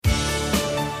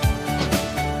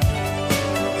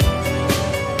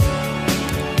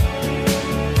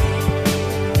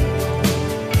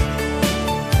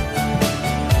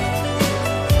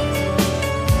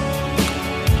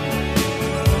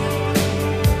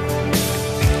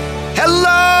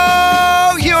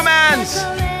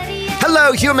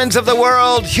Hello, humans of the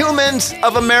world, humans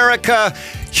of America,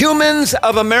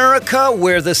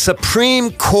 where the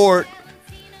Supreme Court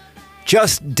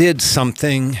just did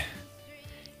something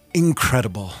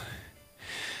incredible.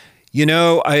 You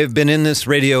know, I have been in this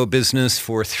radio business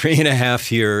for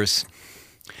 3.5 years.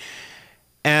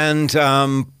 And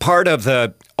part of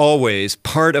the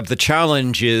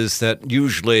challenge is that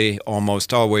usually,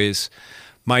 almost always,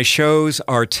 my shows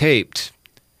are taped.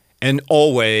 And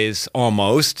always,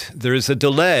 almost, there's a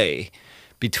delay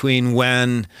between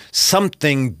when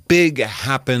something big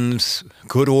happens,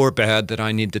 good or bad, that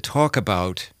I need to talk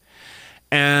about,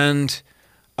 and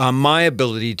my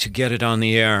ability to get it on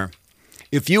the air.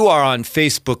 If you are on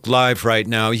Facebook Live right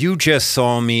now, you just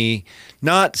saw me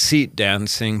not seat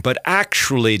dancing, but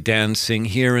actually dancing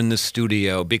here in the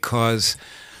studio because,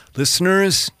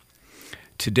 listeners,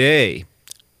 today,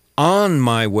 on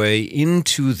my way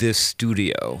into this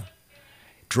studio,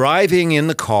 driving in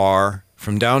the car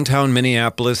from downtown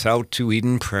Minneapolis out to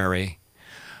Eden Prairie,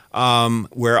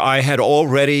 where I had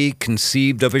already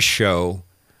conceived of a show,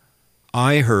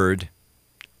 I heard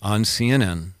on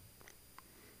CNN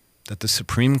that the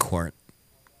Supreme Court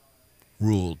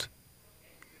ruled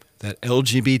that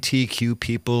LGBTQ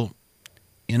people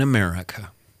in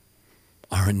America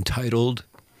are entitled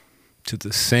to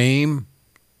the same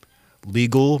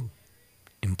legal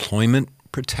employment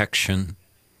protection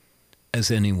as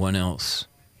anyone else.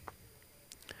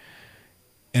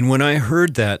 And when I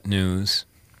heard that news,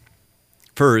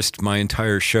 first, my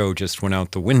entire show just went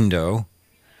out the window.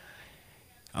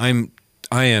 I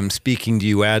am speaking to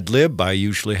you ad lib. I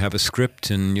usually have a script,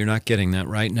 and you're not getting that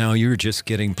right now. You're just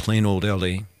getting plain old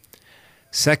Ellie.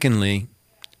 Secondly,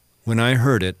 when I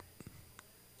heard it,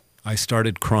 I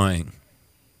started crying.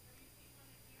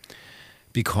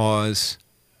 Because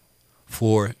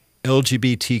for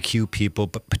LGBTQ people,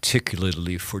 but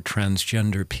particularly for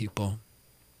transgender people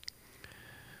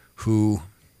who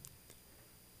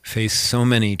face so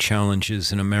many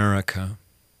challenges in America,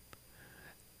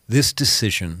 this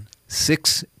decision,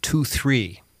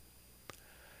 6-3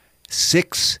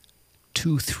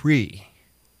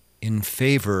 in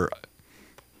favor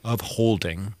of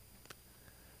holding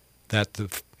that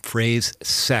the phrase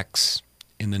sex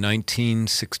in the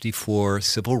 1964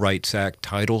 Civil Rights Act,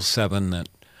 Title VII, that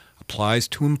applies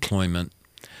to employment,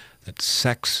 that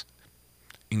sex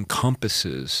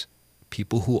encompasses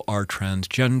people who are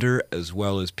transgender as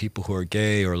well as people who are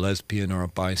gay or lesbian or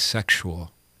bisexual.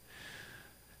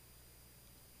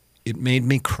 It made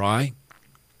me cry.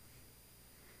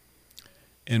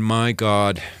 And my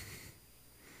God,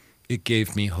 it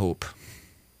gave me hope.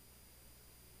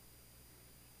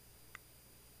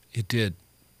 It did.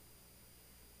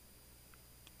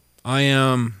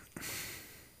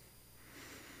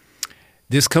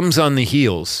 This comes on the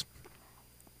heels.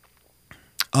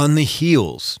 I'm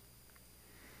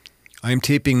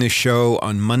taping the show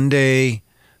on Monday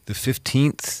the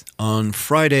 15th, on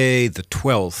Friday the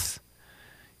 12th,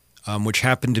 which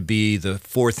happened to be the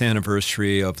 4th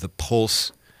anniversary of the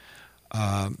Pulse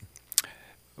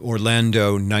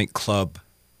Orlando nightclub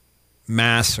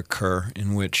massacre,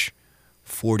 in which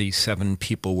 47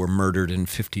 people were murdered and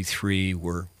 53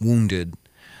 were wounded.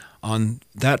 On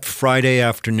that Friday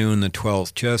afternoon, the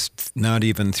 12th, just not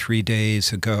even 3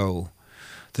 days ago,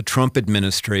 the Trump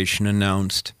administration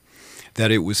announced that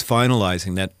it was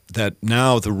finalizing, that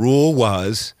now the rule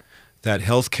was that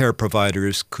healthcare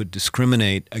providers could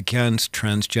discriminate against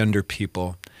transgender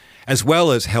people, as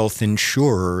well as health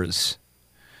insurers.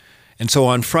 And so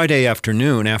on Friday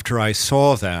afternoon, after I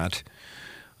saw that,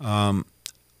 I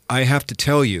have to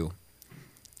tell you,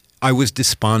 I was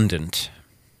despondent.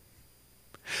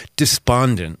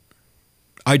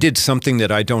 I did something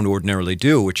that I don't ordinarily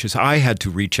do, which is I had to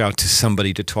reach out to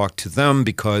somebody to talk to them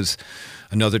because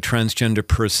another transgender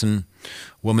person, a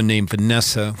woman named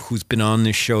Vanessa, who's been on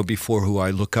this show before, who I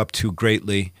look up to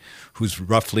greatly, who's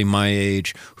roughly my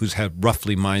age, who's had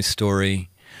roughly my story,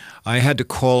 I had to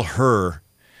call her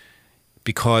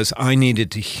because I needed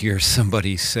to hear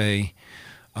somebody say,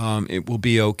 it will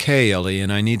be okay, Ellie. And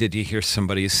I needed to hear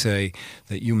somebody say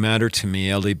that you matter to me,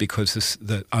 Ellie, because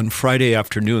on Friday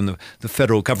afternoon, the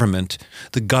federal government,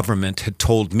 had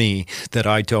told me that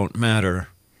I don't matter,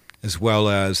 as well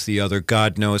as the other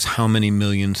God knows how many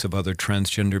millions of other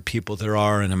transgender people there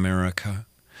are in America.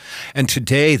 And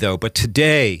today,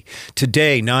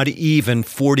 not even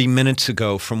 40 minutes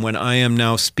ago from when I am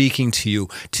now speaking to you,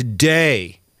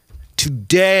 today,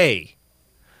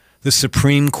 the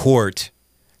Supreme Court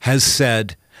has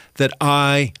said that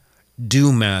I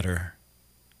do matter.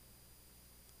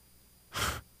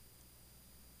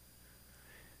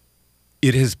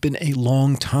 It has been a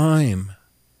long time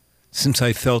since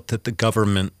I felt that the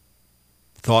government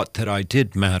thought that I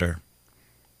did matter.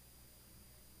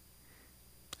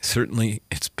 Certainly,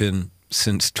 it's been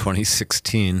since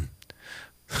 2016,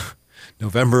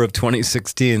 November of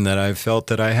 2016, that I've felt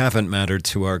that I haven't mattered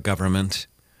to our government.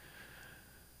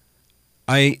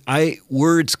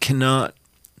 Words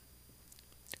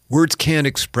can't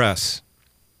express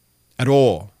at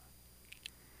all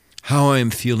how I am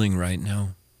feeling right now.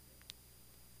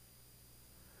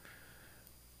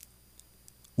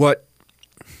 What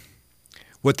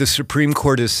the Supreme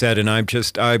Court has said, and I'm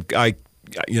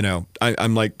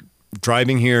like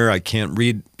driving here. I can't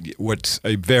read what's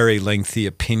a very lengthy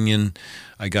opinion.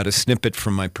 I got a snippet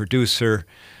from my producer,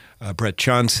 Brett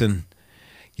Johnson,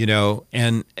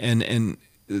 and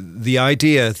the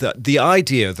idea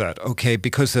that, okay,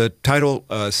 because the Title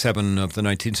VII of the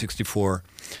 1964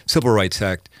 Civil Rights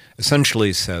Act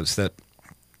essentially says that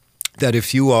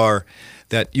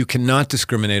you cannot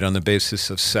discriminate on the basis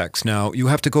of sex. Now, you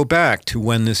have to go back to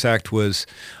when this act was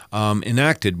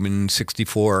enacted in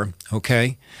 1964,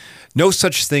 okay? No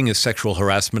such thing as sexual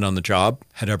harassment on the job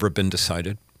had ever been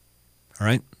decided, all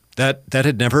right? That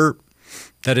had never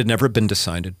been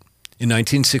decided. In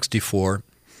 1964,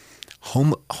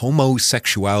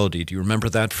 homosexuality, do you remember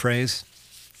that phrase?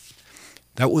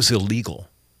 That was illegal,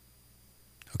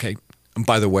 okay? And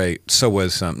by the way, so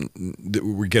was,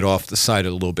 we get off the side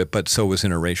a little bit, but so was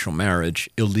interracial marriage,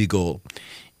 illegal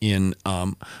in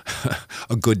a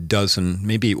good dozen,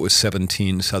 maybe it was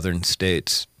 17 southern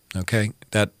states, okay?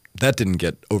 That didn't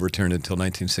get overturned until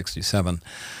 1967.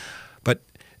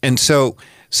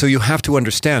 So you have to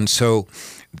understand,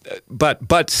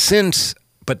 but since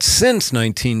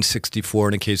 1964,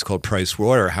 in a case called Price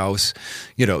Waterhouse,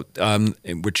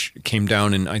 which came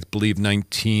down in, I believe,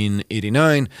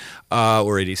 1989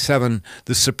 or 87,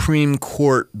 the Supreme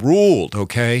Court ruled,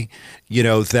 okay,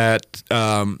 that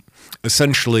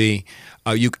essentially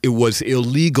it was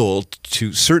illegal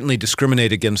to certainly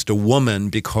discriminate against a woman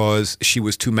because she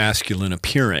was too masculine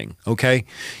appearing, okay?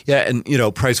 Yeah, and,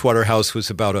 Price Waterhouse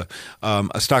was about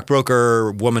a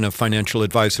stockbroker, woman, a financial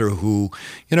advisor who,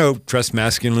 dressed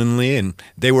masculinely, and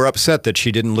they were upset that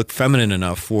she didn't look feminine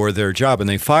enough for their job, and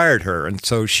they fired her. And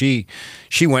so she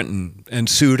went and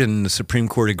sued, and the Supreme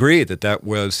Court agreed that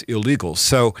was illegal.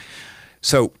 So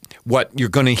what you're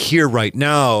going to hear right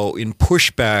now in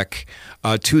pushback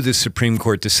to the Supreme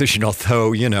Court decision,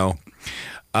 although,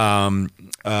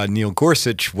 Neil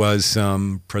Gorsuch was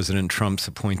President Trump's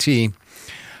appointee.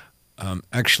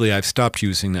 Actually, I've stopped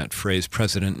using that phrase,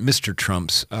 Mr.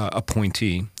 Trump's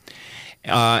appointee.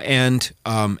 And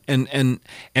so,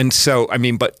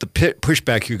 but the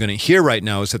pushback you're going to hear right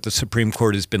now is that the Supreme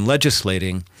Court has been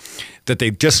legislating, that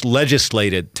they've just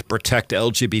legislated to protect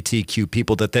LGBTQ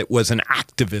people, that was an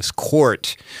activist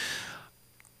court.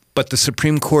 But the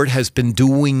Supreme Court has been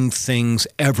doing things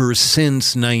ever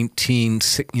since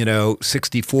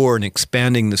 1964 and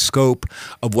expanding the scope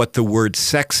of what the word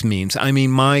sex means.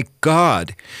 My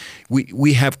God,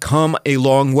 we have come a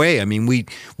long way. We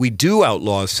do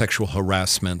outlaw sexual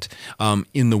harassment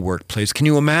in the workplace. Can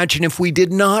you imagine if we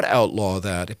did not outlaw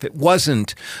that, if it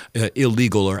wasn't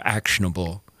illegal or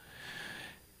actionable?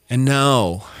 And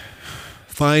now,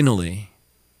 finally,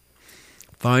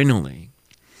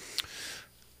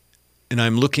 and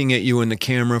I'm looking at you in the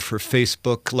camera for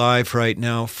Facebook Live right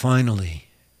now, finally,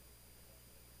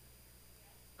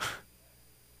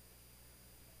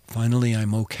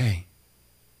 I'm okay.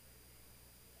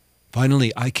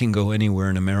 Finally, I can go anywhere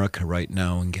in America right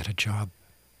now and get a job.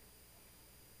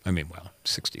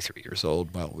 63 years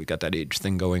old. Well, we got that age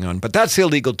thing going on, but that's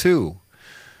illegal too.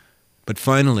 But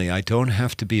finally, I don't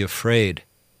have to be afraid.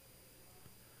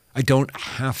 I don't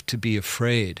have to be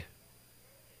afraid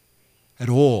at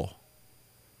all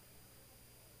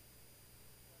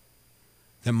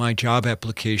that my job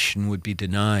application would be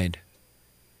denied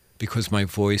because my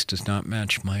voice does not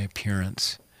match my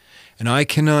appearance. And I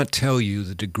cannot tell you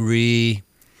the degree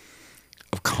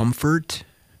of comfort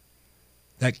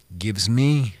that gives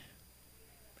me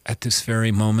at this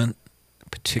very moment,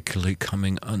 particularly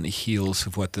coming on the heels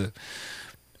of what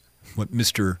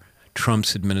Mr.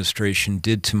 Trump's administration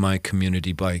did to my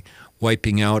community by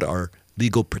wiping out our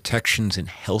legal protections in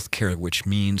healthcare, which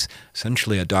means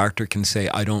essentially a doctor can say,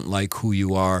 I don't like who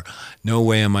you are. No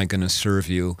way am I going to serve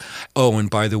you. Oh, and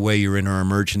by the way, you're in our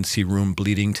emergency room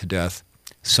bleeding to death.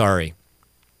 Sorry.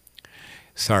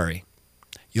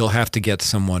 You'll have to get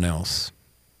someone else.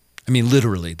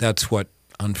 Literally, that's what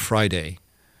on Friday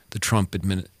the Trump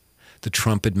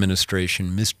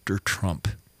administration, Mr. Trump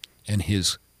and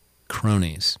his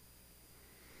cronies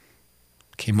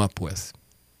came up with.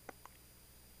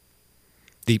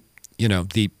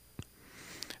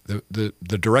 The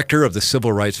director of the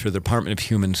Civil Rights for the Department of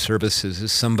Human Services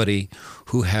is somebody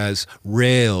who has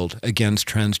railed against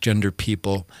transgender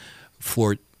people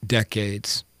for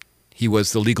decades. He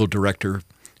was the legal director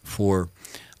for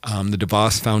the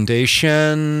DeVos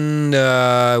Foundation,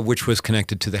 which was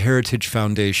connected to the Heritage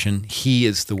Foundation. He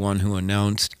is the one who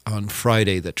announced on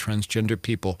Friday that transgender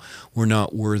people were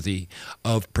not worthy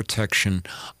of protection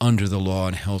under the law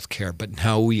on health care. But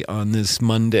now on this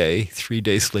Monday, 3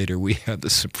 days later, we have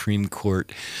the Supreme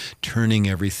Court turning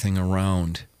everything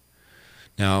around.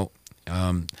 Now,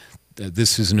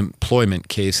 this is an employment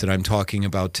case that I'm talking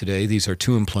about today. These are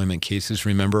two employment cases.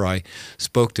 Remember, I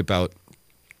spoke about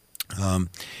the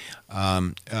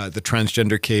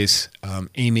transgender case,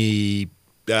 Amy,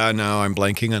 now I'm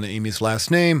blanking on Amy's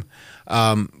last name,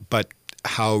 but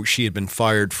how she had been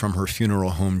fired from her funeral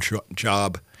home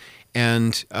job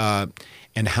and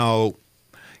how,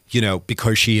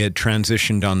 because she had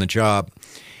transitioned on the job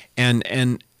and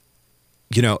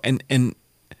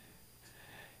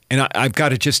I've got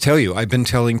to just tell you, I've been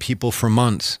telling people for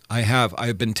months.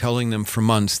 I've been telling them for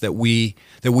months that we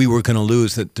were going to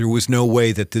lose, that there was no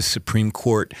way that this Supreme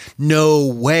Court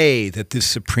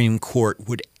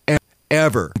would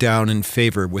ever down in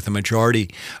favor with a majority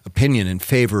opinion in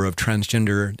favor of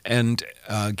transgender and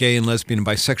gay and lesbian and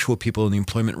bisexual people in the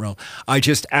employment realm. I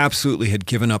just absolutely had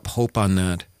given up hope on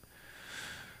that.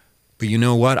 But you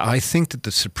know what? I think that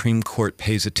the Supreme Court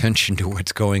pays attention to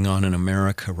what's going on in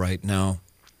America right now.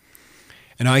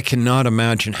 And I cannot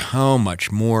imagine how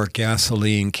much more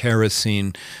gasoline,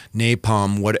 kerosene,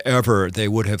 napalm, whatever they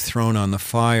would have thrown on the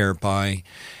fire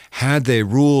had they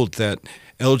ruled that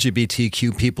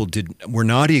LGBTQ people were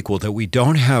not equal, that we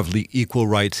don't have equal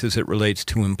rights as it relates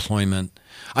to employment.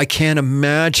 I can't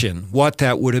imagine what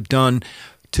that would have done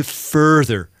to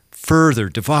further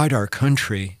divide our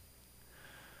country.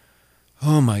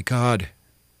 Oh my God.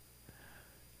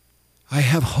 I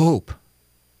have hope.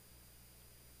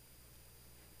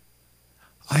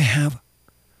 I have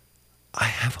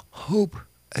hope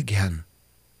again.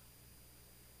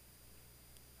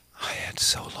 I had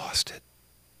so lost it.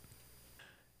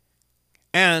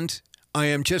 And I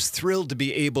am just thrilled to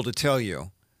be able to tell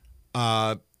you,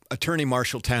 Attorney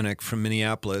Marshall Tannick from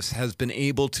Minneapolis has been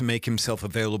able to make himself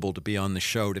available to be on the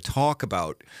show to talk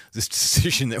about this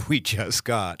decision that we just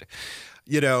got.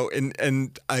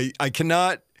 And I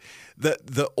cannot...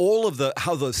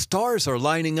 how the stars are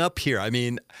lining up here. I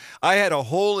mean, I had a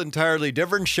whole entirely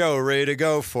different show ready to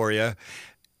go for you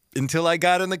until I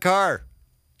got in the car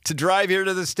to drive here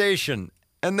to the station.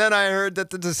 And then I heard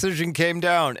that the decision came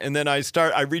down. And then I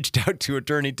reached out to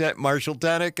Attorney Marshall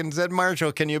Tannick and said,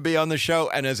 Marshall, can you be on the show?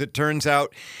 And as it turns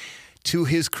out, to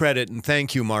his credit, and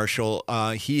thank you, Marshall,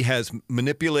 he has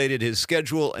manipulated his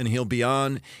schedule and he'll be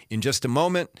on in just a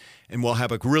moment. And we'll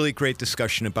have a really great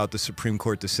discussion about the Supreme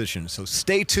Court decision. So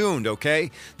stay tuned,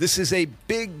 okay? This is a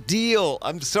big deal.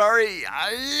 I'm sorry.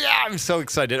 I'm so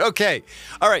excited. Okay.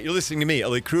 All right. You're listening to me,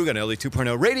 Ellie Krug, on Ellie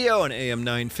 2.0 Radio on AM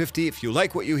 950. If you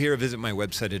like what you hear, visit my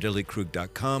website at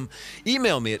elliekrug.com.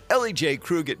 Email me at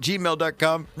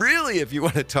elliejkrug@gmail.com. Really, if you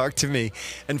want to talk to me.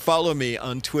 And follow me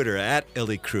on Twitter at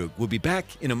Ellie Krug. We'll be back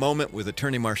in a moment with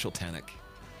Attorney Marshall Tannick.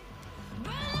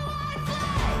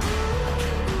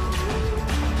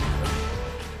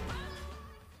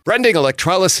 Brending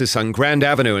Electrolysis on Grand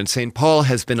Avenue in St. Paul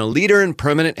has been a leader in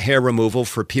permanent hair removal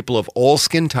for people of all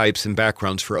skin types and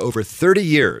backgrounds for over 30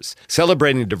 years,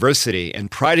 celebrating diversity and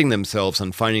priding themselves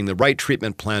on finding the right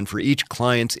treatment plan for each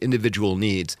client's individual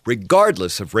needs,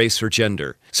 regardless of race or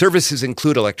gender. Services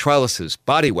include electrolysis,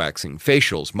 body waxing,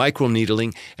 facials,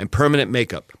 microneedling, and permanent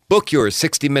makeup. Book your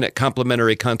 60-minute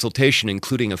complimentary consultation,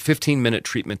 including a 15-minute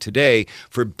treatment today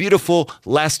for beautiful,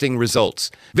 lasting results.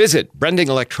 Visit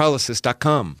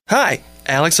brendingelectrolysis.com. Hi,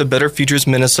 Alex of Better Futures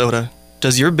Minnesota.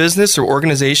 Does your business or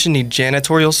organization need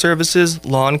janitorial services,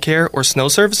 lawn care, or snow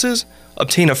services?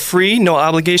 Obtain a free,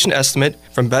 no-obligation estimate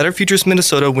from Better Futures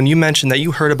Minnesota when you mention that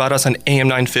you heard about us on AM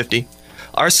 950.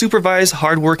 Our supervised,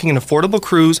 hardworking, and affordable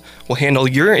crews will handle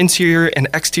your interior and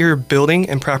exterior building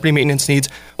and property maintenance needs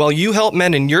while you help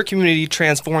men in your community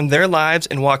transform their lives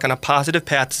and walk on a positive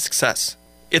path to success.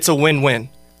 It's a win-win.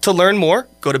 To learn more,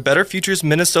 go to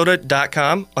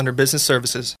betterfuturesminnesota.com under Business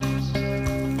Services.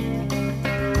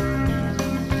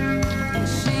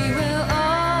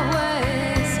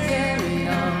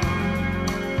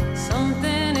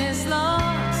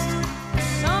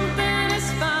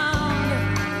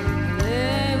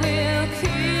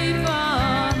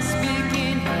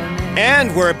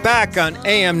 And we're back on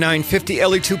AM 950,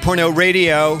 Ellie 2.0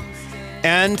 Radio.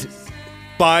 And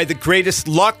by the greatest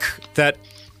luck that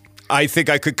I think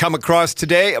I could come across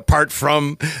today, apart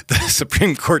from the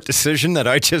Supreme Court decision that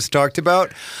I just talked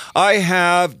about. I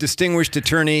have distinguished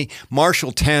attorney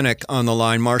Marshall Tannick on the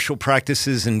line. Marshall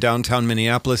practices in downtown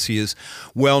Minneapolis. He is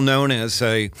well known as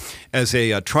a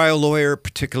trial lawyer,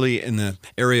 particularly in the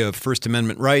area of First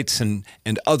Amendment rights and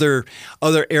other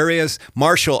areas.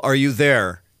 Marshall, are you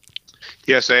there?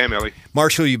 Yes, I am, Ellie.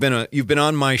 Marshall, you've been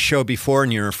on my show before,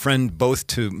 and you're a friend both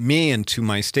to me and to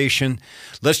my station.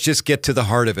 Let's just get to the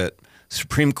heart of it.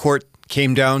 Supreme Court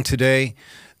came down today.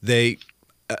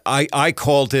 I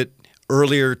called it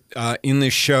earlier in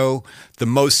this show the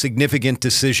most significant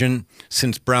decision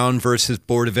since Brown versus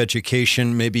Board of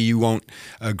Education. Maybe you won't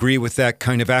agree with that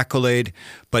kind of accolade,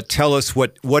 but tell us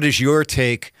what is your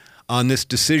take on this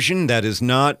decision that is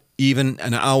not even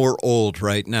an hour old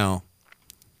right now?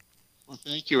 Well,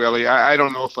 thank you, Ellie. I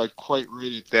don't know if I'd quite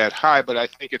rate it that high, but I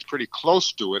think it's pretty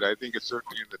close to it. I think it's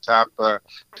certainly in the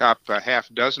top half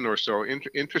dozen or so.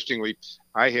 Interestingly,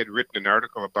 I had written an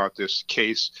article about this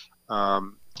case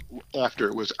after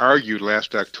it was argued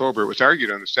last October. It was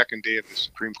argued on the second day of the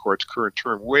Supreme Court's current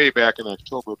term, way back in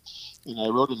October, and I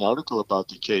wrote an article about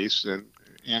the case and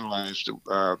analyzed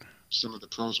some of the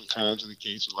pros and cons of the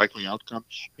case, the likely outcome,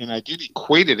 and I did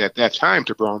equate it at that time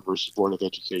to Brown versus Board of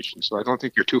Education. So I don't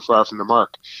think you're too far from the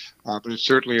mark, but it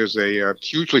certainly is a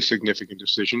hugely significant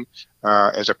decision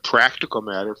as a practical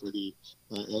matter for the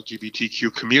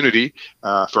LGBTQ community,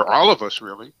 for all of us,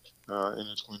 really. And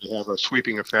it's going to have a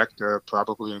sweeping effect,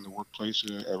 probably in the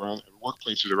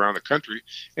workplaces around the country.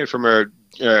 And from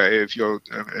if you'll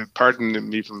pardon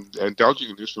me from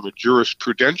indulging in this, from a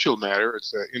jurisprudential matter,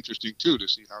 it's interesting too to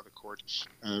see how the court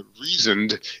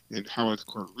reasoned and how the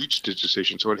court reached its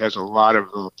decision. So it has a lot of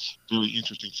really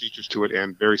interesting features to it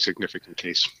and very significant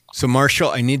case. So,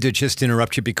 Marshall, I need to just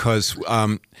interrupt you because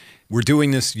we're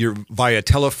doing this via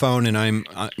telephone, and I'm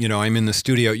in the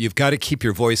studio. You've got to keep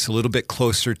your voice a little bit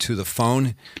closer to the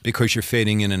phone because you're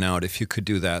fading in and out. If you could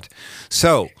do that.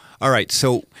 So, all right.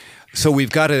 So we've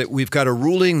got a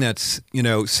ruling that's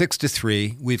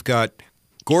 6-3. We've got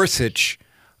Gorsuch,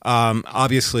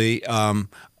 obviously an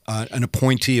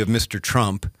appointee of Mr.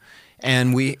 Trump,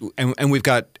 and we've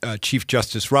got Chief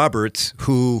Justice Roberts,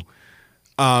 who,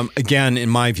 again, in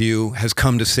my view, has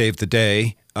come to save the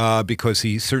day. Because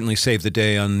he certainly saved the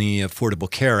day on the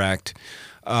Affordable Care Act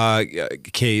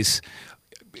case.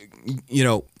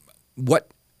 What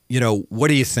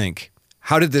do you think?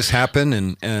 How did this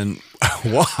happen, and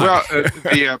why?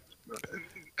 Well,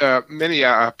 many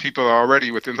people already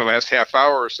within the last half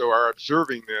hour or so are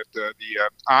observing that the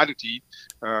oddity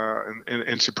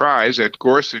and surprise at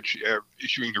Gorsuch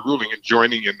issuing the ruling and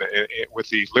joining in with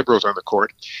the liberals on the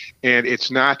court. And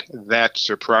it's not that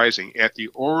surprising. At the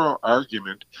oral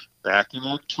argument back in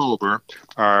October,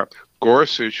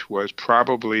 Gorsuch was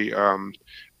probably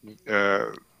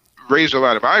raised a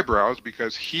lot of eyebrows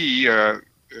because he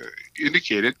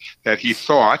indicated that he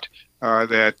thought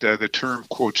that the term,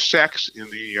 quote, sex in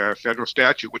the federal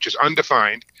statute, which is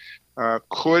undefined,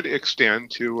 could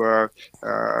extend to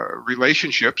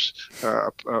relationships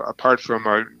apart from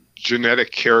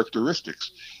genetic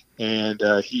characteristics. And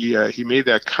he made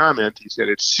that comment. He said,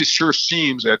 it sure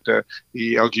seems that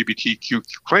the LGBTQ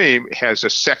claim has a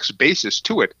sex basis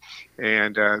to it.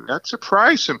 And that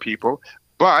surprised some people.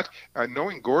 But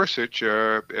knowing Gorsuch,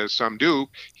 as some do,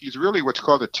 he's really what's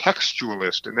called a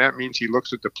textualist, and that means he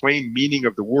looks at the plain meaning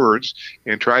of the words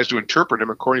and tries to interpret them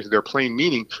according to their plain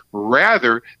meaning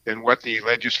rather than what the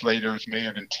legislators may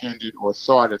have intended or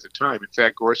thought at the time. In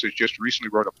fact, Gorsuch just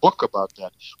recently wrote a book about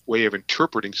that way of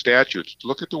interpreting statutes.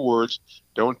 Look at the words.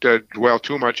 Don't dwell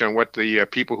too much on what the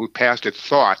people who passed it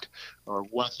thought or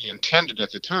what they intended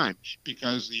at the time,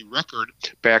 because the record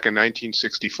back in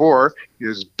 1964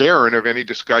 is barren of any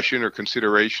discussion or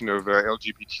consideration of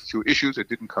LGBTQ issues. It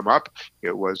didn't come up.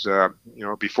 It was,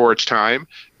 before its time,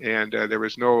 and there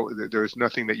was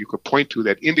nothing that you could point to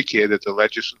that indicated that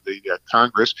the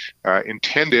Congress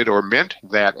intended or meant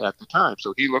that at the time.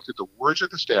 So he looked at the words of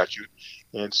the statute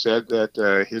and said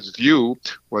that his view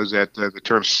was that the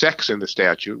term sex in the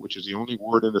statute, which is the only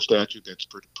word in the statute that's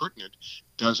pertinent,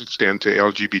 does extend to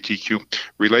LGBTQ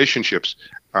relationships.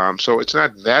 So it's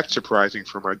not that surprising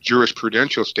from a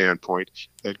jurisprudential standpoint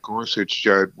that Gorsuch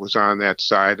was on that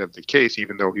side of the case,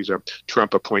 even though he's a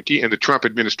Trump appointee. And the Trump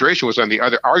administration was on the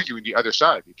other, arguing the other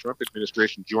side. The Trump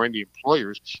administration joined the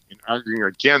employers in arguing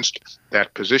against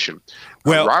that position.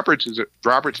 Well, Roberts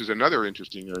is another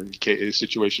interesting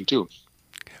situation too.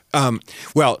 And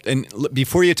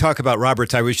before you talk about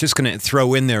Roberts, I was just going to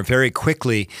throw in there very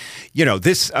quickly,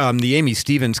 the Amy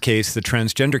Stevens case, the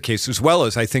transgender case, as well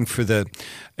as for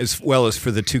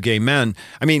the two gay men.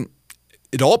 I mean,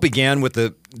 it all began with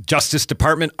the Justice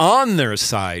Department on their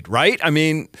side, right? I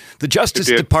mean, the Justice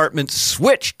Department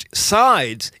switched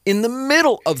sides in the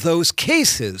middle of those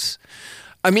cases.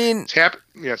 I mean,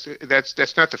 yes,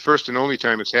 that's not the first and only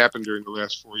time it's happened during the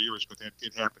last 4 years, but that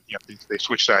did happen. Yeah, they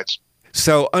switched sides.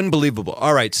 So unbelievable.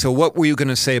 All right. So what were you going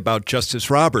to say about Justice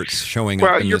Roberts showing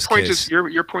up in this case?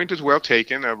 Your point is well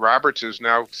taken. Roberts is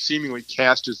now seemingly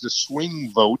cast as the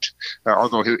swing vote,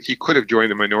 although he could have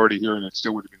joined the minority here and it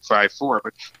still would have been 5-4.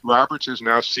 But Roberts is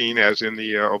now seen as in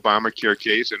the Obamacare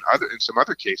case and in some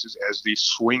other cases as the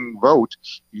swing vote.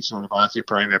 He's sort of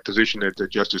occupying that position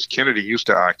that Justice Kennedy used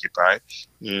to occupy.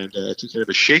 And it's kind of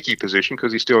a shaky position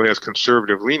because he still has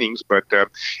conservative leanings. But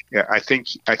I think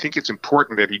it's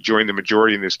important that he joined the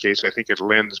majority in this case. I think it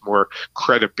lends more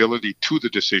credibility to the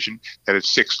decision that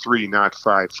it's 6-3, not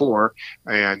 5-4,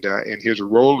 and his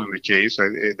role in the case.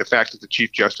 The fact that the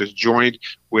Chief Justice joined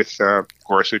with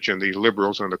Gorsuch and the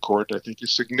liberals on the court, I think,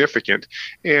 is significant,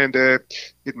 and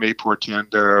it may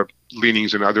portend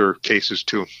leanings in other cases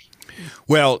too.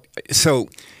 Well, so.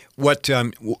 What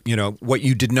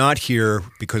you did not hear,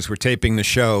 because we're taping the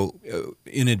show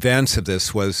in advance of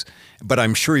this, was, but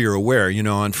I'm sure you're aware,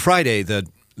 on Friday, the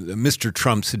Mr.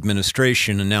 Trump's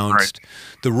administration announced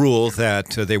the rule that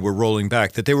they were rolling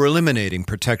back, that they were eliminating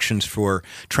protections for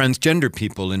transgender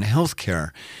people in health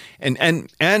care and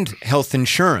health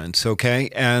insurance, okay?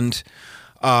 And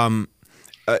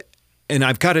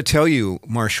I've got to tell you,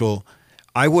 Marshall,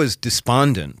 I was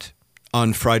despondent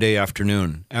on Friday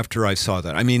afternoon after I saw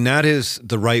that. I mean, that is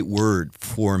the right word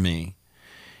for me.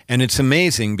 And it's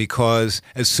amazing because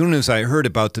as soon as I heard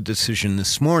about the decision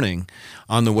this morning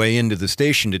on the way into the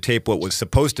station to tape what was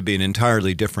supposed to be an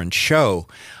entirely different show,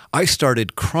 I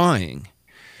started crying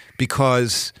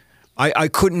because I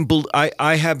couldn't believe.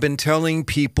 I have been telling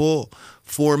people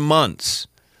for months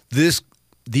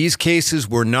these cases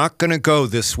were not going to go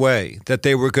this way, that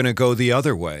they were going to go the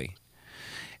other way.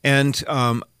 And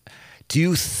do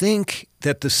you think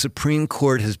that the Supreme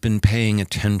Court has been paying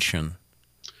attention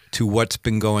to what's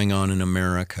been going on in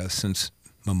America since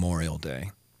Memorial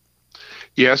Day?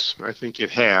 Yes, I think it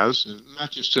has,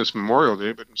 not just since Memorial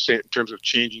Day, but in terms of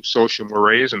changing social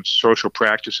mores and social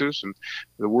practices, and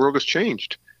the world has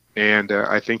changed. And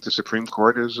I think the Supreme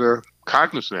Court is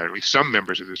cognizant of that. At least some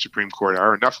members of the Supreme Court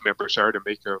are. Enough members are to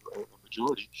make a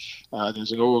majority.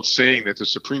 There's an old saying that the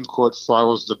Supreme Court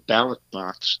follows the ballot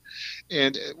box.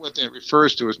 And what that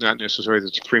refers to is not necessarily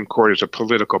the Supreme Court as a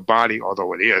political body,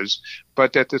 although it is,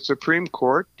 but that the Supreme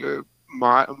Court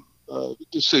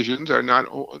decisions are not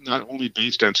only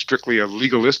based on strictly a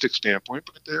legalistic standpoint,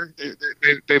 but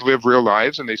they live real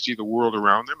lives and they see the world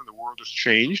around them, and the world has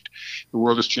changed. The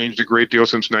world has changed a great deal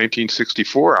since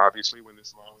 1964, obviously, when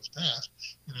this law was passed.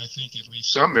 And I think at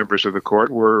least some members of the court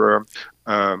were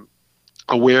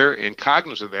aware and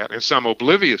cognizant of that, and some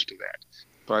oblivious to that.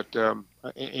 But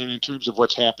and in terms of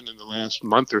what's happened in the last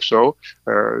month or so,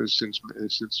 since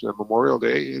Memorial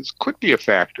Day, could be a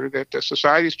factor that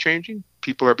society is changing.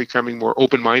 People are becoming more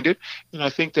open-minded, and I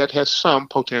think that has some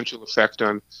potential effect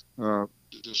on the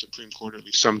Supreme Court, or at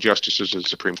least some justices of the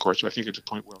Supreme Court. So I think it's a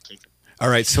point well taken. All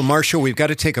right. So, Marshall, we've got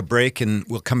to take a break, and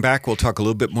we'll come back. We'll talk a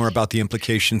little bit more about the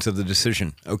implications of the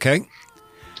decision. Okay?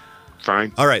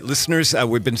 Fine. All right, listeners,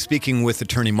 we've been speaking with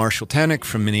attorney Marshall Tannick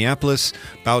from Minneapolis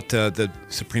about the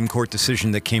Supreme Court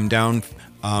decision that came down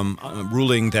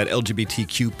ruling that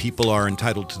LGBTQ people are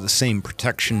entitled to the same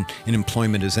protection in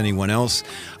employment as anyone else.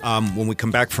 When we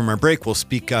come back from our break, we'll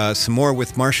speak some more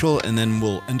with Marshall, and then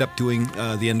we'll end up doing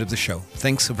the end of the show.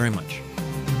 Thanks so very much.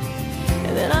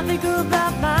 And then I think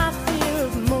about my fear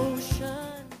of motion.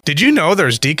 Did you know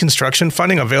there's deconstruction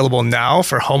funding available now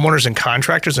for homeowners and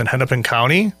contractors in Hennepin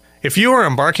County? If you are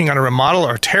embarking on a remodel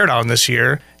or teardown this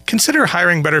year, consider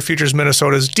hiring Better Futures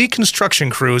Minnesota's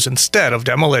deconstruction crews instead of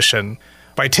demolition.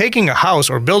 By taking a house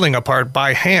or building apart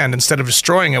by hand instead of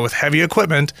destroying it with heavy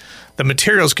equipment, the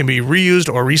materials can be reused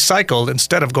or recycled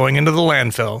instead of going into the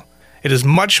landfill. It is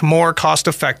much more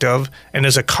cost-effective and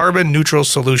is a carbon-neutral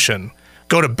solution.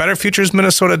 Go to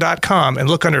betterfuturesminnesota.com and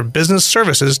look under Business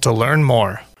Services to learn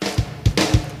more.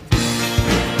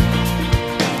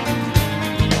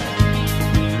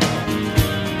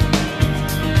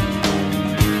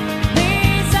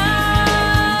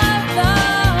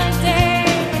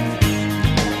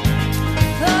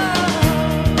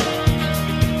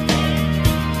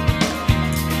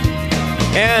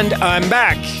 And I'm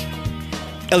back.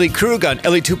 Ellie Krug on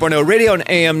Ellie 2.0 Radio on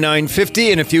AM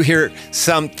 950. And if you hear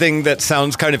something that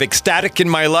sounds kind of ecstatic in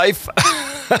my life,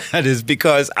 that is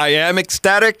because I am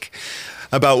ecstatic.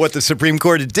 about what the Supreme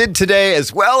Court did today,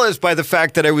 as well as by the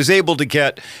fact that I was able to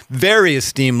get very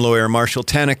esteemed lawyer Marshall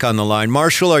Tannock on the line.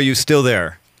 Marshall, are you still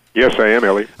there? Yes, I am,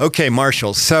 Ellie. Okay,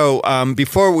 Marshall. So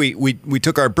before we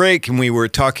took our break and we were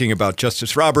talking about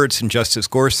Justice Roberts and Justice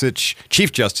Gorsuch,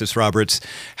 Chief Justice Roberts,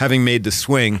 having made the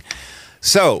swing.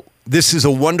 So this is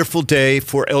a wonderful day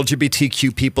for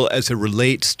LGBTQ people as it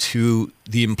relates to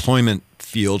the employment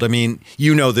field. I mean,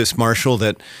 you know this, Marshall,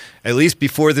 that at least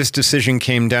before this decision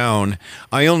came down,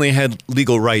 I only had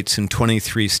legal rights in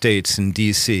 23 states in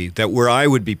D.C. that where I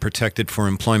would be protected for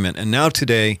employment. And now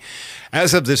today,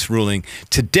 as of this ruling,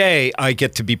 today I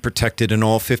get to be protected in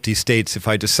all 50 states if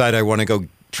I decide I want to go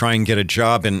try and get a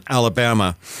job in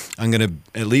Alabama. I'm going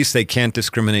to, at least they can't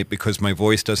discriminate because my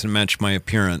voice doesn't match my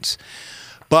appearance.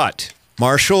 But,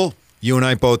 Marshall, you and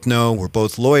I both know, we're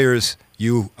both lawyers,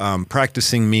 you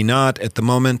practicing, me not at the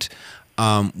moment.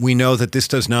 We know that this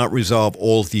does not resolve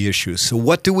all the issues. So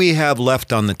what do we have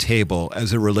left on the table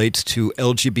as it relates to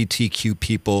LGBTQ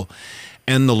people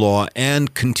and the law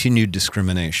and continued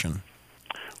discrimination?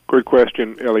 Good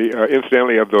question, Ellie.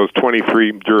 Incidentally, of those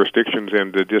 23 jurisdictions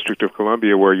in the District of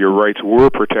Columbia where your rights were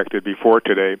protected before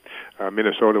today,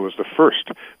 Minnesota was the first.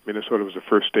 Minnesota was the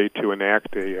first state to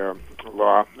enact a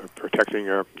law protecting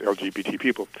LGBT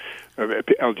people,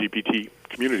 LGBT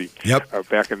community. Yep.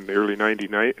 Back in the early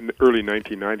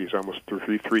 1990s, almost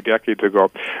three decades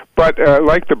ago. But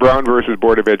like the Brown versus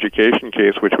Board of Education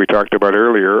case, which we talked about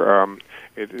earlier,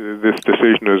 this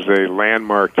decision is a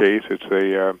landmark case. It's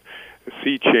a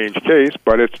sea change case,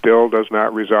 but it still does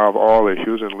not resolve all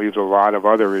issues and leaves a lot of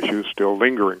other issues still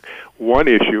lingering. One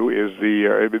issue is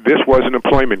this was an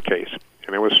employment case,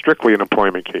 and it was strictly an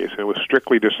employment case. It was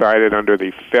strictly decided under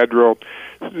Title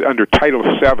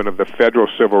VII of the Federal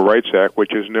Civil Rights Act,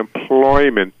 which is an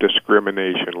employment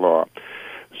discrimination law.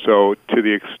 So to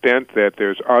the extent that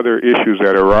there's other issues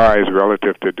that arise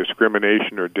relative to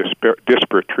discrimination or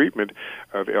disparate treatment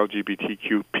of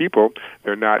LGBTQ people,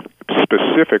 they're not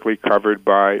specifically covered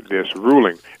by this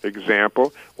ruling.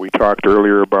 Example, we talked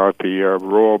earlier about the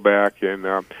rollback in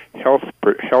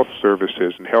health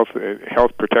services and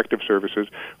health protective services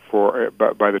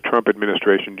by the Trump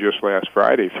administration just last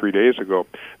Friday, 3 days ago.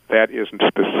 That isn't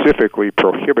specifically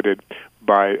prohibited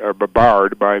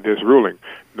barred by this ruling,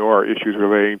 nor are issues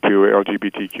relating to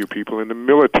LGBTQ people in the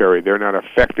military. They're not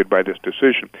affected by this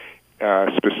decision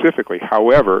specifically.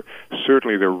 However,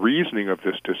 certainly the reasoning of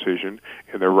this decision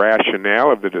and the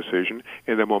rationale of the decision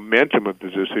and the momentum of the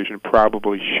decision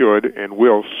probably should and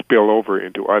will spill over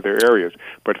into other areas.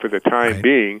 But for the time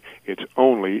being, it's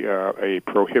only a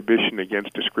prohibition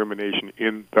against discrimination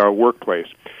in the workplace.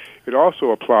 It also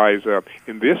applies,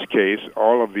 in this case,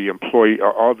 all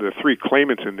the three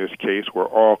claimants in this case were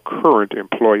all current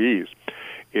employees.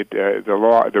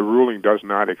 The ruling does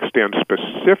not extend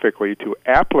specifically to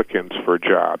applicants for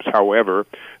jobs. However,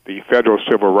 the Federal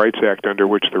Civil Rights Act under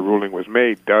which the ruling was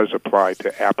made does apply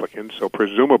to applicants. So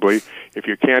presumably, if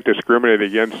you can't discriminate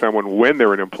against someone when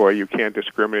they're an employee, you can't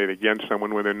discriminate against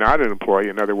someone when they're not an employee.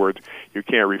 In other words, you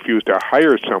can't refuse to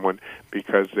hire someone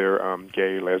because they're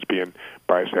gay, lesbian,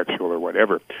 bisexual, or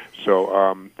whatever.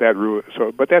 So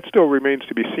but that still remains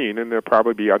to be seen, and there'll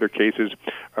probably be other cases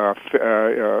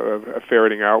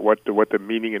ferreting out what the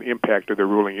meaning and impact of the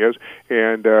ruling is,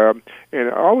 and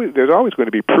there's always going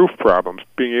to be proof problems.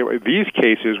 These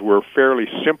cases were fairly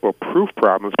simple proof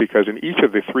problems because in each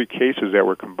of the three cases that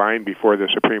were combined before the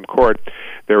Supreme Court,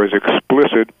 there was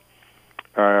explicit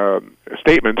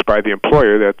statements by the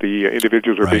employer that the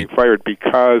individuals were being fired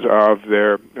because of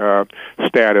their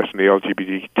status in the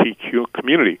LGBTQ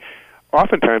community.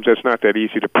 Oftentimes, that's not that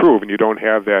easy to prove, and you don't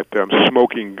have that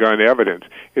smoking gun evidence.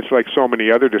 It's like so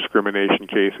many other discrimination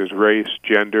cases, race,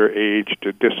 gender, age,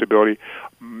 disability.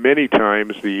 Many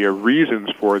times, the reasons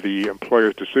for the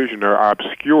employer's decision are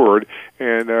obscured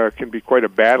and can be quite a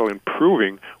battle in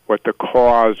proving what the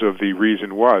cause of the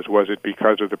reason was. Was it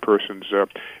because of the person's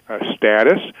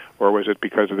status, or was it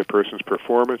because of the person's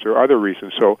performance, or other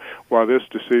reasons? So while this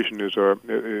decision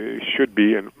should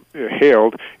be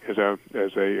hailed as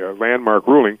a landmark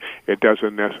ruling, it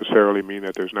doesn't necessarily mean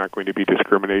that there's not going to be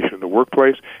discrimination in the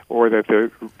workplace or that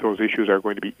those issues are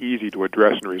going to be easy to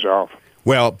address and resolve.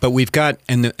 Well, but we've got,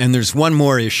 and there's one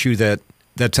more issue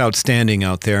that's outstanding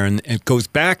out there, and it goes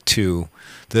back to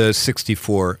the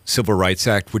 64 Civil Rights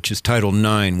Act, which is Title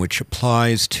IX, which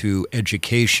applies to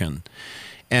education.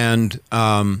 And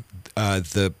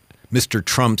the Mr.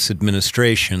 Trump's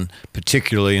administration,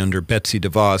 particularly under Betsy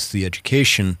DeVos, the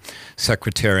education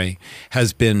secretary,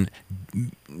 has been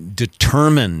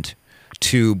determined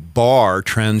to bar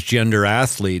transgender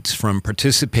athletes from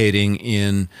participating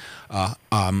in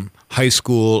high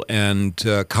school and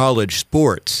college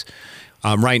sports.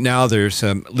 Right now, there's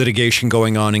litigation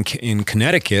going on in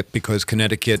Connecticut because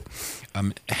Connecticut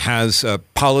has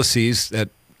policies that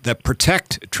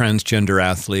protect transgender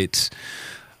athletes.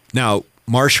 Now,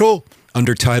 Marshall,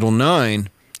 under Title IX,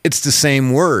 it's the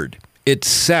same word. It's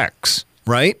sex,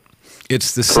 right?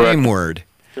 It's the same word.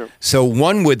 Yeah. So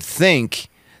one would think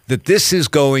that this is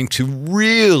going to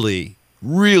really,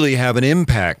 really have an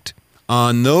impact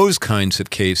on those kinds of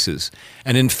cases.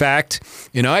 And in fact,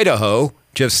 in Idaho,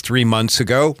 just 3 months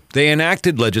ago, they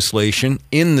enacted legislation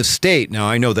in the state. Now,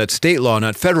 I know that's state law,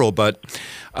 not federal, but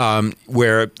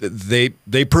where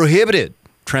they prohibited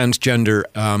transgender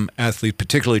athletes,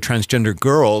 particularly transgender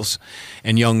girls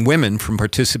and young women, from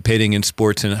participating in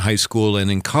sports in high school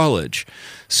and in college.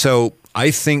 So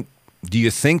do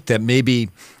you think that maybe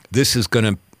this is going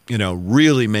to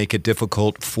really make it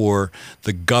difficult for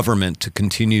the government to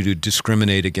continue to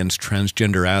discriminate against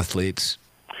transgender athletes?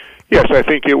 Yes, I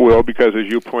think it will, because as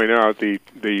you point out, the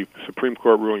Supreme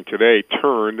Court ruling today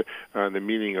turned on the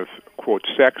meaning of, quote,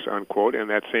 sex, unquote, and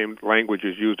that same language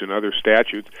is used in other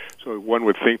statutes. So one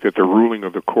would think that the ruling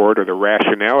of the court or the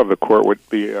rationale of the court would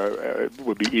be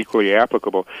equally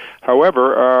applicable.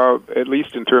 However, at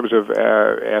least in terms of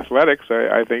athletics,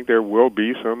 I think there will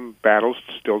be some battles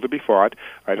still to be fought.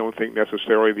 I don't think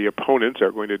necessarily the opponents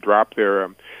are going to drop their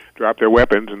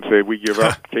weapons and say we give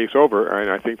up, case over.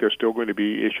 And I think there's still going to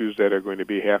be issues that are going to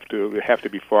have to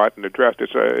be fought and addressed.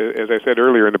 It's as I said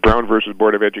earlier in the Brown versus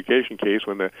Board of Education case,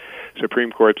 when the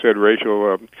Supreme Court said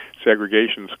racial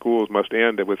segregation in schools must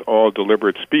end with all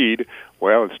deliberate speed.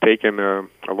 Well, it's taken a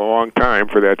long time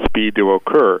for that speed to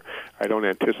occur. I don't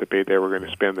anticipate that we're going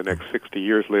to spend the next 60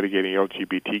 years litigating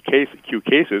LGBTQ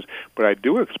cases, but I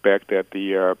do expect that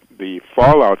the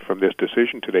fallout from this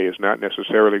decision today is not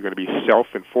necessarily going to be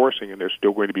self-enforcing, and there's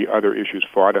still going to be other issues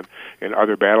fought in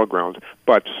other battlegrounds.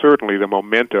 But certainly the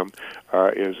momentum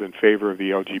is in favor of the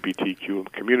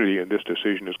LGBTQ community, and this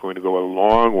decision is going to go a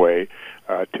long way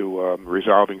to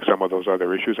resolving some of those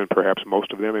other issues, and perhaps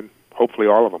most of them, and hopefully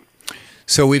all of them.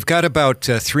 So we've got about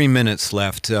 3 minutes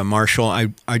left, Marshall.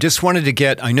 I just wanted to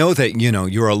get, I know that,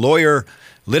 you're a lawyer,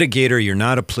 litigator, you're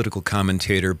not a political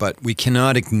commentator, but we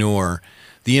cannot ignore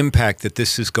the impact that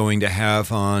this is going to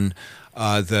have on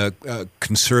the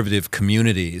conservative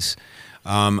communities.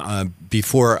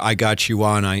 Before I got you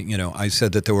on, I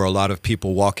said that there were a lot of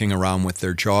people walking around with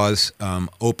their jaws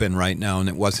open right now, and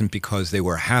it wasn't because they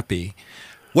were happy.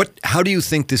 How do you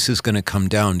think this is going to come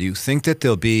down? Do you think that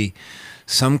there'll be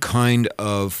some kind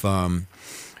of,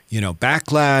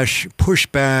 backlash,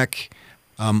 pushback?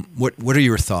 What are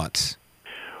your thoughts?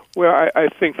 Well, I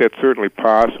think that's certainly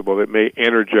possible. It may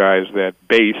energize that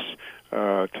base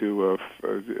it's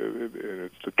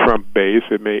the Trump base.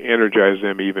 It may energize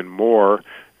them even more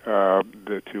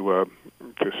to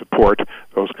support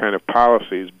those kind of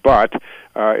policies. But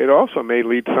it also may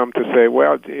lead some to say,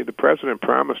 well, the president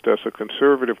promised us a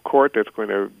conservative court that's going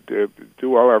to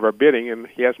do all of our bidding, and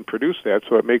he hasn't produced that,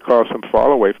 so it may cause some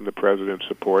fall away from the president's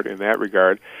support in that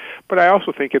regard. But I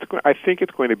also think it's going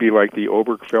to be like the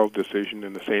Obergefell decision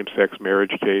in the same-sex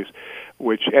marriage case,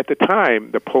 which at the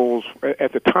time,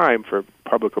 for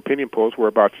public opinion polls were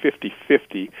about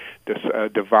 50-50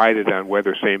 divided on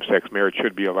whether same-sex marriage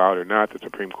should be allowed or not. The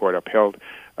Supreme Court upheld,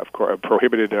 of course,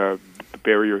 prohibited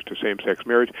barriers to same-sex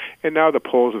marriage, and now the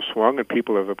polls have swung and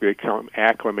people have become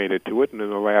acclimated to it, and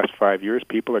in the last 5 years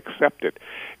people accept it.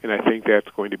 And I think that's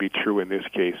going to be true in this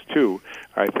case too.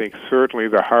 I think certainly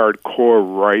the hardcore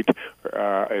right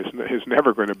is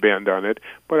never going to bend on it,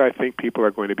 but I think people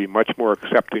are going to be much more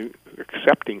accepting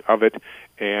of it,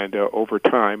 and over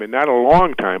time, and not a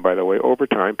long time, by the way, over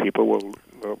time people will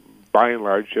by and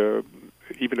large,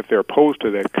 even if they're opposed to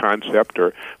that concept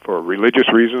or for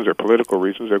religious reasons or political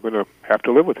reasons, they're going to have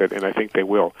to live with it, and I think they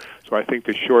will. So I think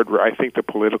the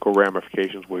political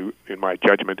ramifications will, in my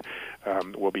judgment,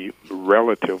 will be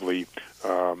relatively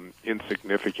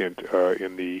insignificant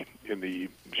in the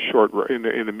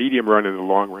medium run and the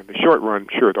long run. The short run,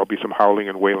 sure, there'll be some howling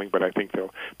and wailing, but I think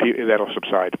that'll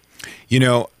subside.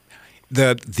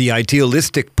 The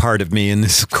idealistic part of me, and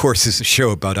this, of course, is a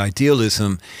show about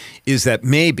idealism, is that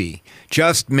maybe,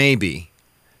 just maybe,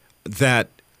 that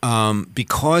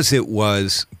because it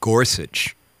was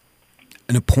Gorsuch,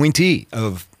 an appointee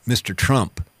of Mr.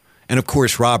 Trump, and of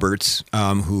course Roberts,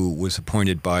 who was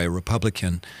appointed by a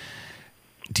Republican,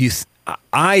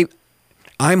 I'm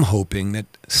hoping that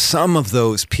some of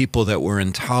those people that were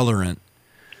intolerant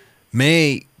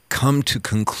may come to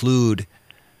conclude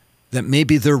that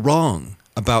maybe they're wrong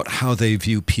about how they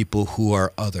view people who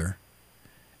are other.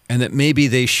 and that maybe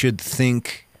they should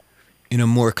think in a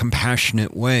more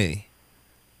compassionate way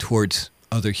towards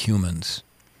other humans.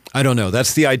 I don't know.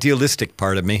 That's the idealistic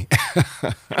part of me.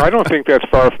 I don't think that's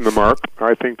far from the mark.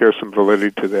 I think there's some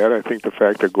validity to that. I think the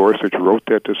fact that Gorsuch wrote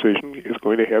that decision is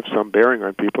going to have some bearing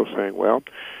on people saying, well,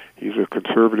 he's a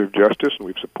conservative justice, and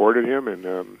we've supported him, and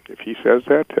if he says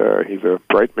that, he's a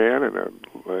bright man and a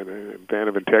man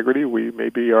of integrity, we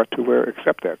maybe ought to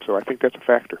accept that. So I think that's a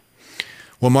factor.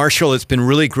 Well, Marshall, it's been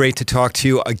really great to talk to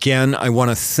you. Again, I want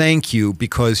to thank you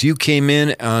because you came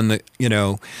in on the,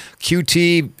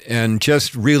 QT and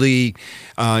just really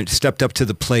stepped up to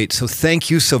the plate. So thank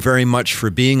you so very much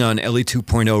for being on Ellie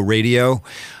 2.0 radio.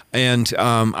 And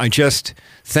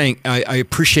I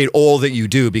appreciate all that you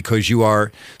do because you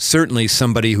are certainly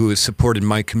somebody who has supported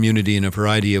my community in a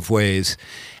variety of ways.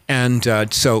 And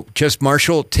so just,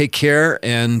 Marshall, take care,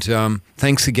 and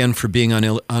thanks again for being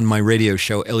on my radio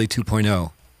show, Ellie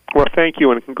 2.0. Well, thank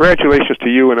you, and congratulations to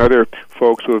you and other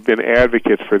folks who have been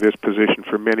advocates for this position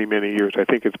for many, many years. I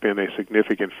think it's been a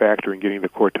significant factor in getting the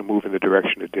court to move in the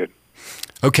direction it did.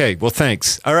 Okay, well,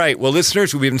 thanks. All right, well,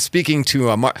 listeners, we've been speaking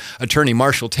to Attorney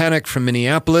Marshall Tannock from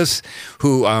Minneapolis,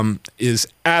 who is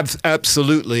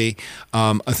absolutely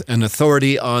an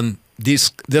authority on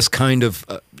this kind of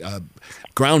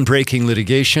groundbreaking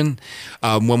litigation.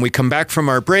 When we come back from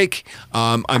our break,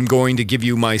 I'm going to give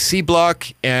you my C block,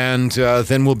 and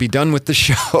then we'll be done with the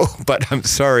show. But I'm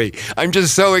sorry. I'm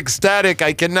just so ecstatic.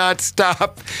 I cannot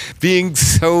stop being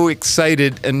so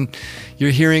excited. And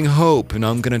you're hearing hope, and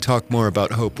I'm going to talk more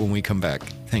about hope when we come back.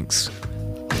 Thanks.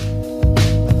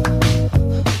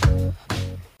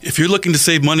 If you're looking to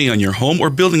save money on your home or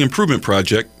building improvement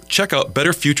project, check out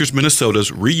Better Futures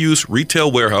Minnesota's reuse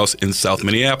retail warehouse in South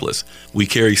Minneapolis. We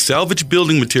carry salvage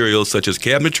building materials such as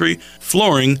cabinetry,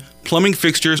 flooring, plumbing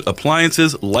fixtures,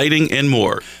 appliances, lighting, and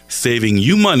more, saving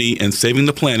you money and saving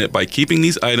the planet by keeping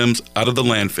these items out of the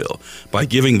landfill, by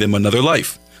giving them another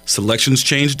life. Selections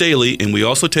change daily, and we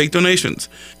also take donations.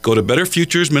 Go to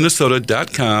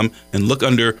betterfuturesminnesota.com and look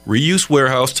under Reuse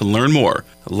Warehouse to learn more.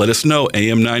 Let us know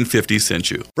AM 950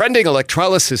 sent you. Brending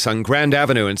Electrolysis on Grand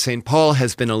Avenue in St. Paul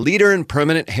has been a leader in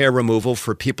permanent hair removal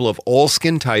for people of all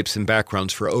skin types and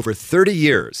backgrounds for over 30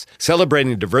 years,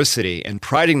 celebrating diversity and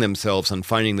priding themselves on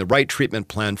finding the right treatment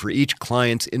plan for each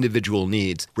client's individual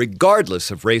needs, regardless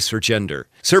of race or gender.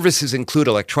 Services include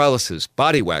electrolysis,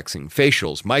 body waxing,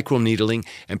 facials, microneedling,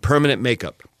 and permanent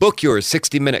makeup. Book your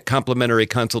 60-minute complimentary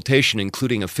consultation,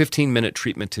 including a 15-minute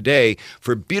treatment today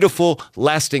for beautiful,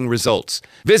 lasting results.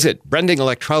 Visit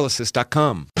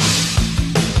brendingelectrolysis.com.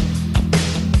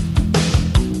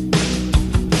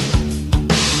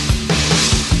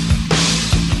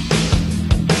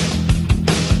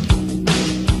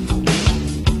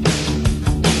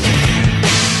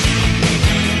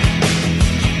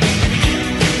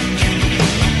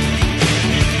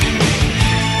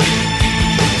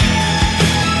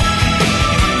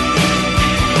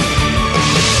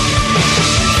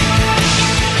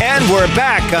 We're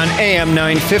back on AM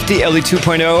 950, Ellie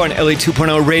 2.0 and Ellie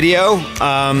 2.0 radio.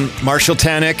 Marshall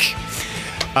Tannock.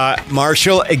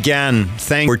 Marshall, again,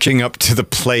 thank you for reaching up to the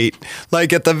plate,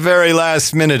 like at the very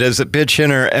last minute as a pitch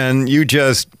hitter, and you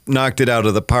just knocked it out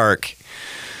of the park.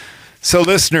 So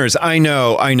listeners, I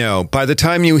know, by the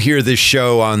time you hear this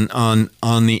show on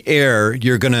the air,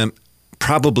 you're going to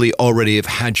probably already have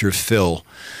had your fill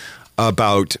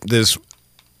about this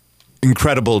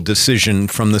incredible decision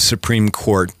from the Supreme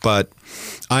Court, but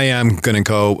I am going to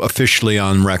go officially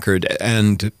on record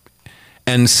and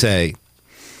say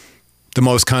the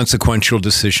most consequential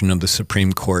decision of the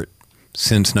Supreme Court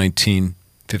since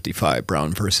 1955,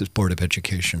 Brown versus Board of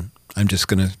Education. I'm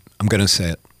going to say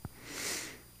it.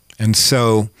 And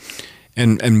so,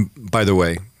 and by the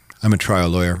way, I'm a trial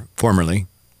lawyer, formerly,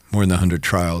 more than 100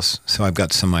 trials, so I've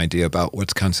got some idea about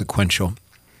what's consequential.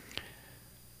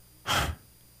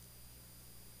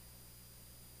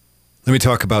 Let me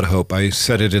talk about hope. I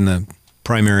said it in the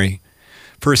primary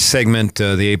first segment,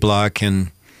 the A block, and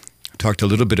talked a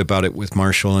little bit about it with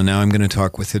Marshall, and now I'm going to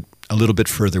talk with it a little bit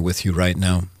further with you right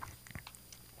now.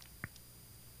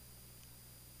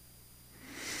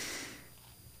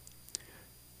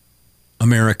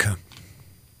 America,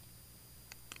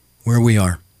 where we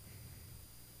are.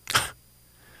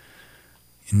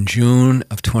 In June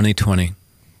of 2020,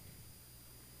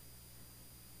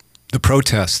 the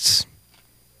protests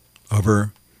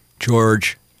over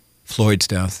George Floyd's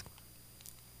death.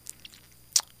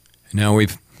 And now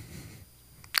we've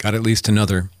got at least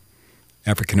another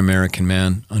African-American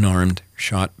man, unarmed,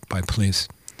 shot by police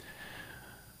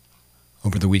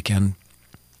over the weekend.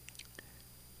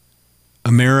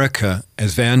 America,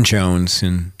 as Van Jones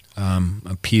in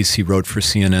a piece he wrote for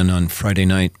CNN on Friday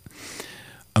night.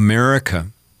 America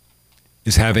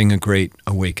is having a great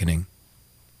awakening.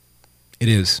 It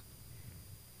is.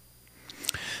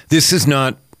 This is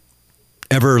not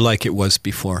ever like it was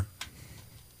before.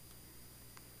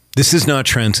 This is not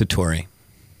transitory.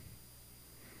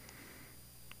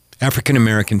 African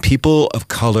American people of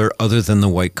color other than the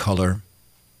white color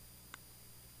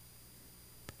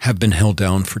have been held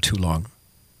down for too long.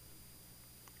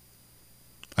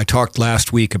 I talked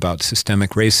last week about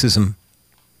systemic racism,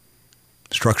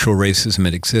 structural racism.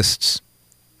 It exists.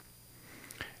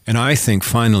 And I think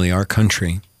finally our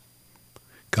country,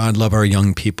 God love our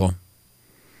young people,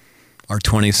 our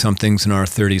 20-somethings and our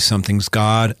 30-somethings,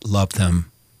 God love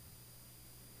them.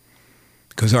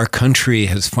 Because our country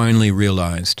has finally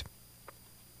realized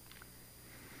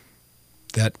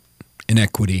that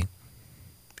inequity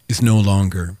is no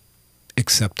longer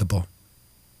acceptable.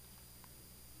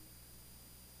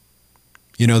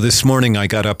 You know, this morning I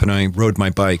got up and I rode my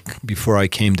bike before I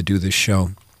came to do this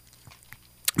show.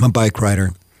 I'm a bike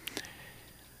rider.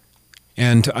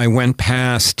 And I went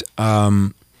past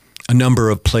a number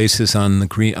of places on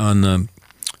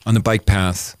the bike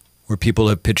path where people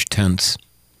have pitched tents.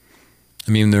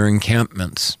 I mean, there are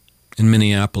encampments in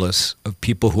Minneapolis of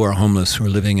people who are homeless who are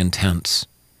living in tents.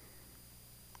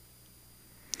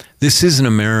 This is an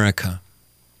America,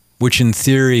 which in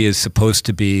theory is supposed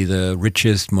to be the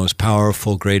richest, most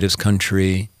powerful, greatest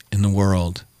country in the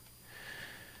world.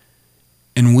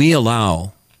 And we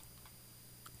allow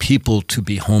people to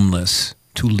be homeless,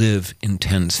 to live in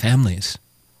tents, families.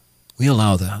 We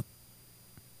allow that.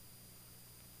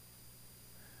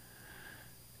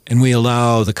 And we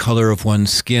allow the color of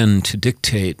one's skin to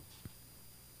dictate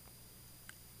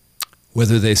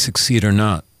whether they succeed or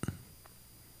not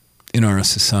in our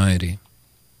society.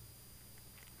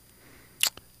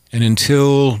 And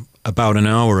until about an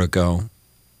hour ago,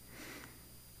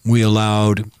 we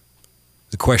allowed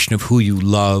the question of who you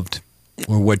loved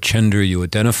or what gender you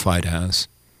identified as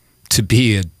to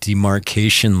be a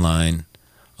demarcation line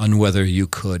on whether you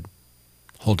could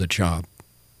hold a job.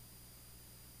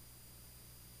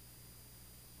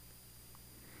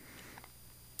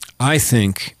 I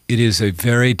think it is a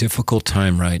very difficult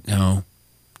time right now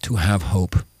to have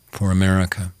hope for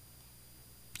America,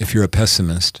 if you're a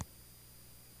pessimist.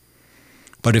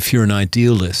 But if you're an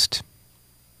idealist,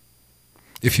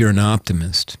 if you're an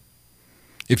optimist,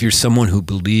 if you're someone who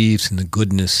believes in the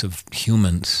goodness of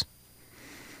humans,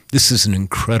 this is an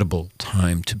incredible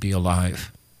time to be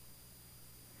alive.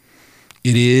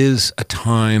 It is a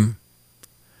time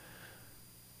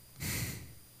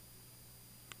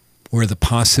where the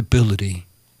possibility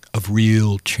of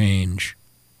real change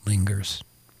lingers.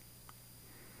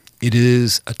 It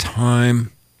is a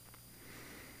time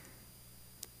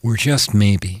where just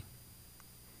maybe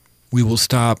we will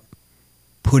stop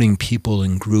putting people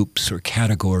in groups or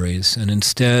categories and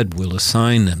instead will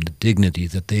assign them the dignity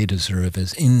that they deserve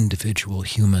as individual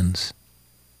humans.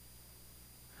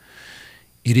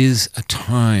 It is a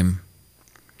time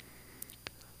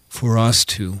for us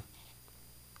to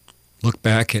look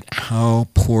back at how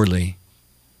poorly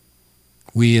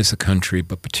we as a country,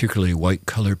 but particularly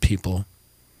white-colored people,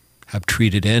 have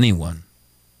treated anyone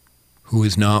who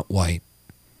is not white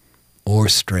or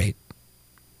straight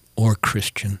or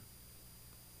Christian.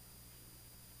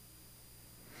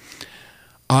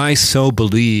 I so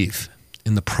believe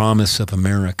in the promise of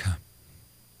America.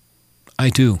 I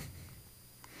do.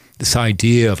 This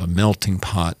idea of a melting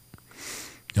pot,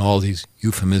 all these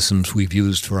euphemisms we've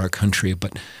used for our country,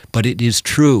 but it is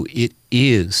true. It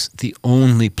is the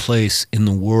only place in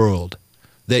the world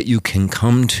that you can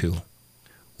come to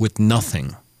with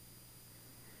nothing,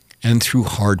 and through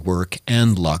hard work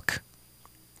and luck,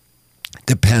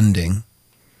 depending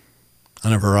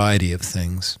on a variety of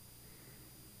things,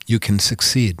 you can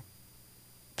succeed,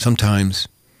 sometimes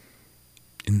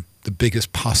in the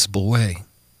biggest possible way.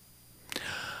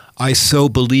 I so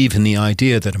believe in the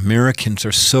idea that Americans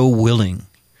are so willing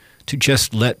to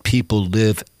just let people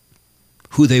live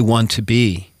who they want to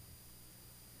be,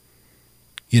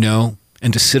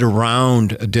 and to sit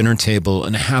around a dinner table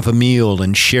and have a meal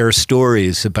and share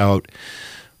stories about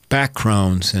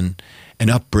backgrounds and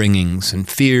upbringings and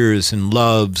fears and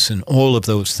loves and all of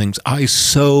those things. I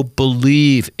so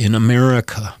believe in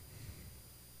America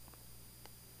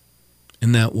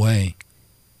in that way.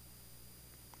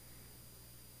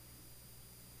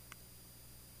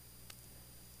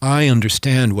 I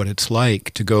understand what it's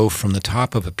like to go from the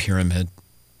top of a pyramid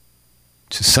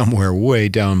to somewhere way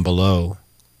down below.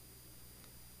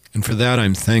 And for that,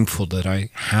 I'm thankful that I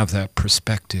have that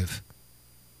perspective.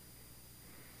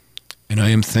 And I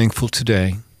am thankful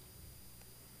today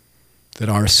that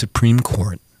our Supreme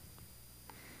Court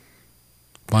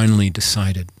finally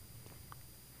decided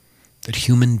that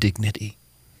human dignity,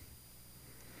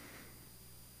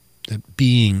 that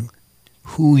being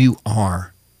who you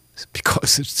are,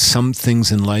 because there's some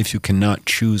things in life you cannot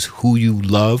choose who you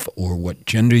love or what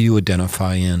gender you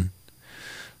identify in,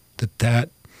 that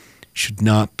should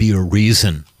not be a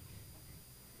reason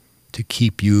to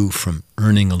keep you from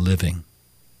earning a living.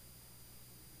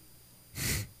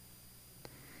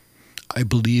 I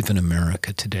believe in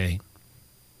America today.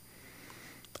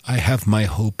 I have my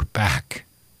hope back,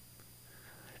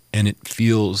 and it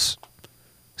feels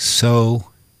so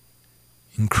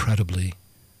incredibly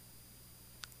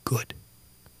good.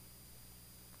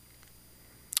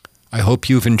 I hope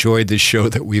you've enjoyed this show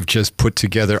that we've just put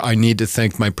together. I need to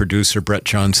thank my producer, Brett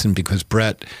Johnson, because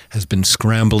Brett has been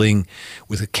scrambling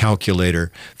with a calculator,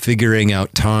 figuring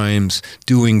out times,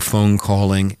 doing phone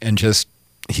calling, and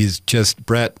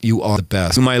Brett, you are the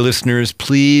best. To my listeners,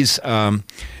 please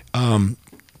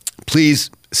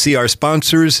see our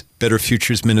sponsors, Better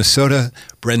Futures Minnesota,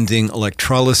 Brending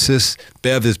Electrolysis.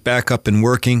 Bev is back up and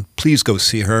working. Please go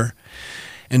see her.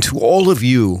 And to all of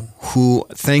you who,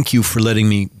 thank you for letting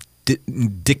me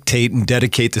dictate and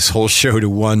dedicate this whole show to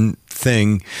one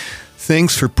thing.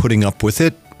 Thanks for putting up with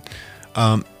it.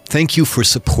 Thank you for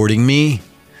supporting me.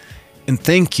 And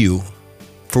thank you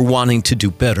for wanting to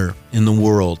do better in the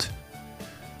world.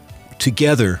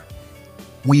 Together,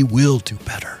 we will do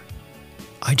better.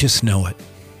 I just know it.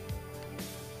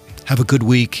 Have a good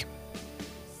week.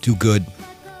 Do good.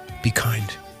 Be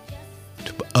kind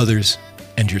to others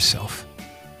and yourself.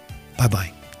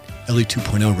 Bye-bye. Ellie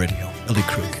 2.0 Radio. Ellie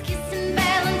Krug.